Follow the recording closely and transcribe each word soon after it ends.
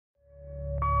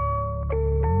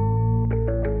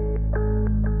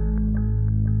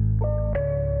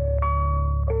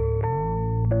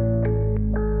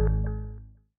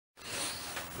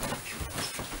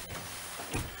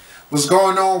What's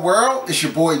going on, world? It's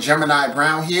your boy Gemini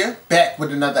Brown here, back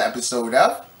with another episode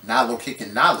of Nalo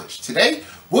Kicking Knowledge. Today,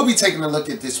 we'll be taking a look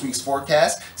at this week's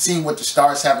forecast, seeing what the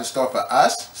stars have in store for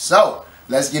us. So,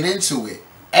 let's get into it.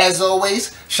 As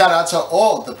always, shout out to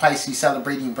all the Pisces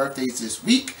celebrating birthdays this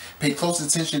week. Pay close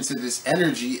attention to this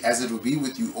energy as it will be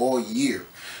with you all year.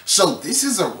 So, this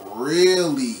is a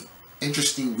really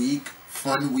interesting week.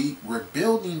 Fun week. We're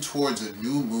building towards a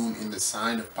new moon in the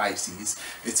sign of Pisces.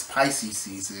 It's Pisces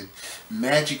season.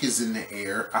 Magic is in the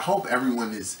air. I hope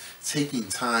everyone is taking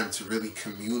time to really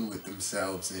commune with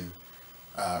themselves and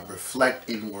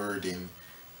reflect inward and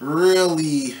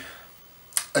really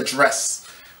address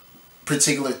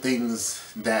particular things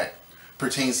that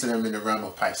pertains to them in the realm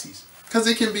of Pisces, because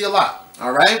it can be a lot.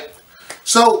 All right,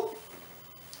 so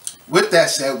with that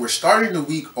said, we're starting the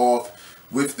week off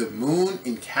with the moon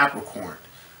in Capricorn.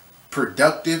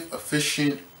 Productive,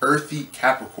 efficient, earthy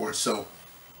Capricorn. So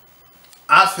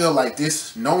I feel like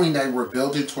this, knowing that we're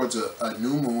building towards a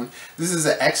new moon, this is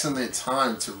an excellent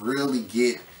time to really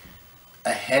get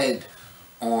ahead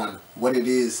on what it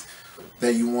is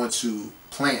that you want to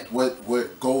plant, what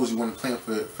goals you want to plant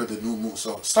for the new moon.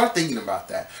 So start thinking about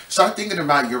that. Start thinking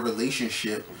about your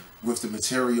relationship with the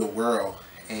material world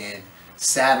and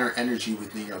Saturn energy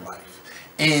within your life.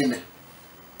 And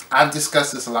I've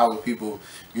discussed this a lot with people,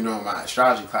 you know, in my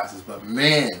astrology classes, but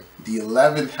man, the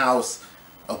 11th house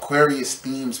Aquarius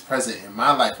themes present in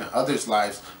my life and others'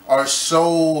 lives are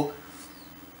so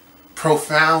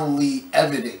profoundly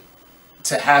evident.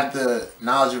 To have the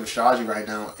knowledge of astrology right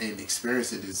now and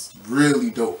experience it is really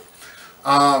dope.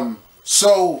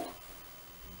 So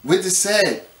with this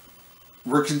said,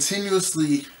 we're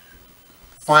continuously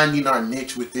finding our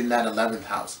niche within that 11th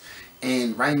house.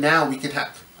 And right now we can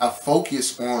have a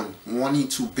focus on wanting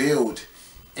to build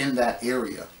in that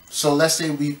area. So let's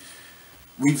say we've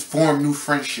formed new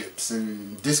friendships,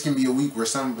 and this can be a week where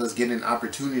some of us get an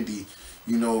opportunity,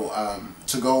 you know,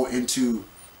 to go into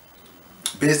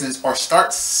business or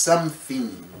start something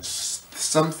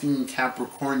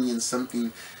Capricornian,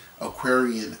 something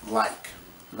Aquarian like,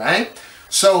 right?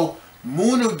 So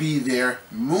moon will be there.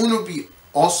 Moon will be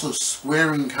also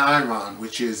squaring Chiron,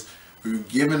 which is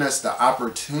giving us the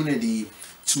opportunity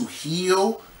to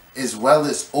heal as well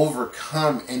as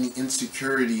overcome any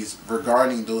insecurities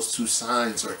regarding those two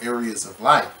signs or areas of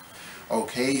life.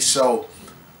 Okay, so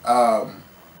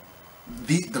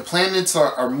the planets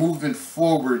are moving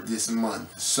forward this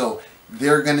month, so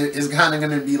it's kind of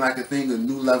gonna be like a thing of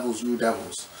new levels, new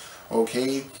devils.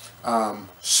 Okay,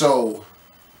 so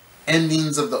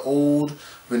endings of the old,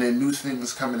 but then new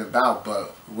things coming about,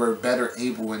 but we're better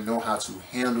able and know how to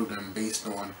handle them based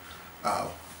on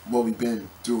what we've been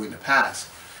through in the past.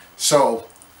 So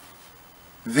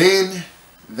then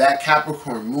that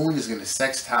Capricorn moon is going to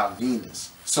sextile Venus.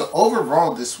 So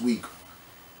overall this week,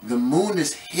 the moon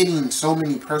is hitting so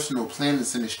many personal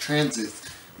planets in its transits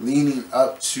leading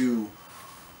up to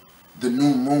the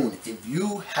new moon. If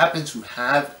you happen to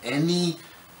have any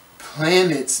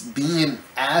planets being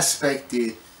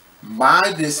aspected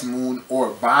by this moon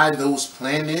or by those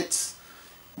planets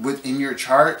within your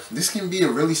chart, this can be a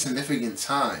really significant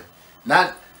time.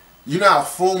 You know how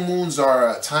full moons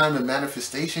are a time of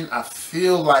manifestation? I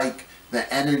feel like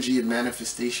the energy of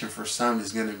manifestation for some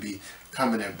is going to be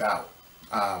coming about.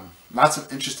 Lots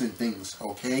of interesting things,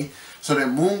 okay? So the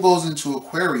moon goes into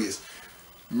Aquarius.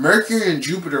 Mercury and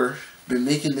Jupiter been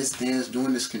making this dance,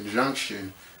 doing this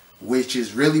conjunction, which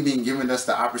is really been giving us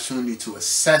the opportunity to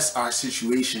assess our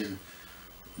situation,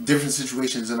 different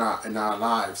situations in our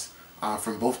lives,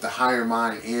 from both the higher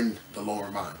mind and the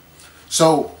lower mind.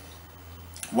 So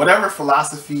whatever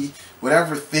philosophy,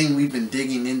 whatever thing we've been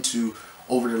digging into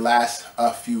over the last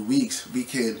few weeks, we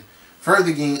can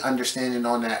further gain understanding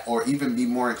on that, or even be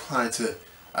more inclined to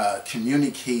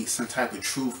communicate some type of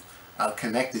truth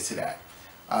connected to that.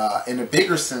 In a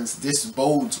bigger sense, this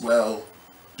bodes well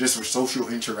just for social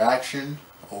interaction,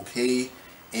 okay?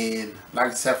 And like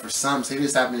I said, for some, say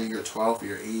this happened in your 12th,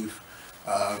 your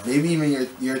 8th, maybe even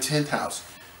your 10th house,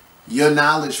 your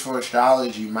knowledge for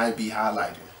astrology might be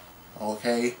highlighted,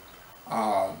 okay?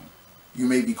 You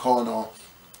may be called on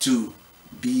to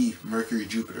be Mercury,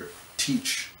 Jupiter,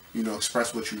 teach, you know,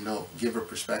 express what you know, give a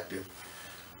perspective.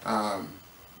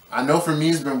 I know for me,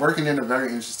 it's been working in a very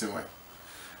interesting way.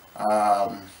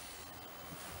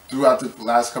 Throughout the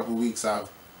last couple of weeks,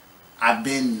 I've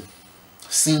been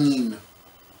seeing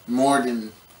more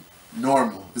than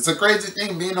normal. It's a crazy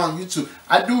thing being on YouTube.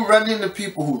 I do run into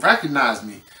people who recognize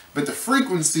me, but the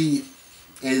frequency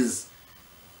is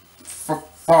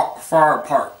far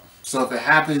apart. So if it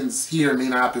happens here, it may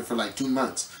not happen for like 2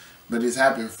 months, but it's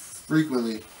happened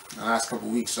frequently in the last couple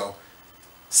of weeks. So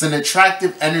It's an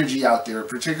attractive energy out there,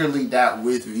 particularly that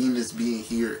with Venus being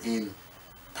here in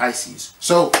Pisces.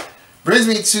 So, brings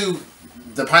me to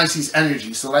the Pisces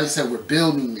energy. So, like I said, we're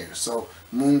building there. So,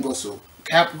 moon goes to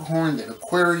Capricorn, then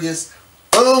Aquarius.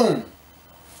 Boom!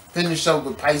 Finish up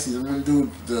with Pisces. I'm going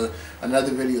to do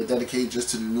another video dedicated just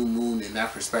to the new moon in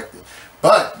that perspective.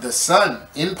 But the sun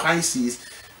in Pisces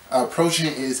approaching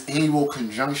its annual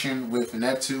conjunction with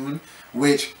Neptune,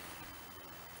 which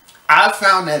I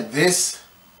found that this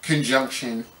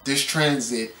conjunction, this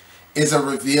transit, is a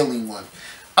revealing one.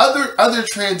 Other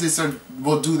transits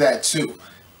will do that too.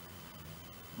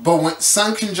 But when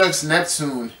sun conjuncts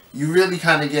Neptune, you really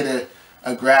kind of get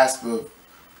a grasp of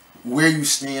where you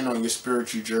stand on your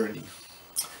spiritual journey.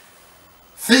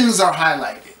 Things are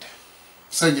highlighted.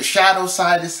 So your shadow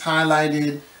side is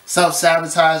highlighted,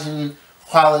 self-sabotaging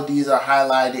qualities are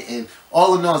highlighted, and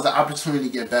all in all is the opportunity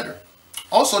to get better.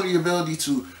 Also the ability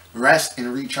to rest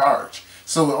and recharge.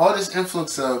 So with all this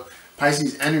influx of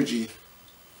Pisces energy,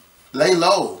 lay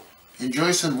low,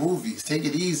 enjoy some movies, take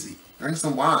it easy, drink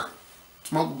some wine,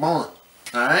 smoke a blunt,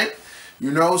 alright?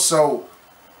 You know, so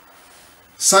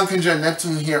Sun conjunct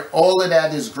Neptune here, all of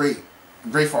that is great.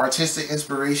 Great for artistic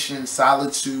inspiration,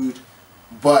 solitude,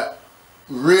 but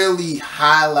really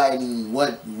highlighting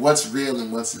what's real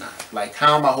and what's not. Like,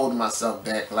 how am I holding myself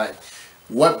back? Like,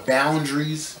 what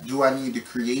boundaries do I need to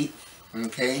create?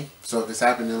 Okay, so if it's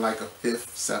happening like a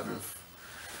 5th, 7th,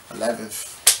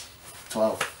 11th,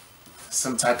 12th,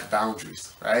 some type of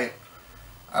boundaries, right?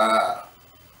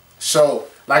 So,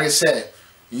 like I said,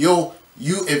 if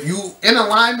you in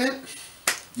alignment,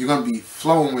 you're going to be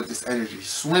flowing with this energy,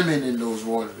 swimming in those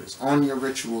waters, on your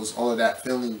rituals, all of that,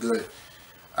 feeling good.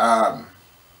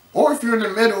 Or if you're in the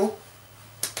middle,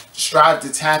 strive to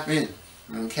tap in,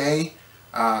 okay?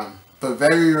 But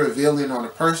very revealing on a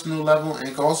personal level, and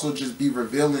it can also just be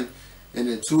revealing in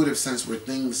an intuitive sense where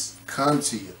things come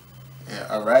to you,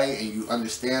 all right? And you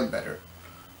understand better.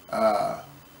 But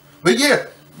yeah,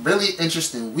 really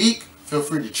interesting week. Feel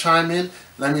free to chime in.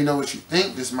 Let me know what you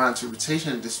think. This is my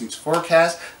interpretation of this week's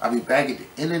forecast. I'll be back at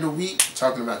the end of the week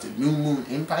talking about the new moon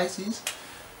in Pisces.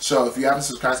 So if you haven't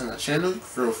subscribed to my channel,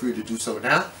 feel free to do so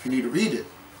now. If you need to read it,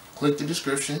 click the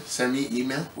description. Send me an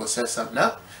email. We'll set something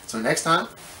up. Until next time,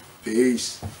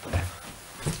 peace.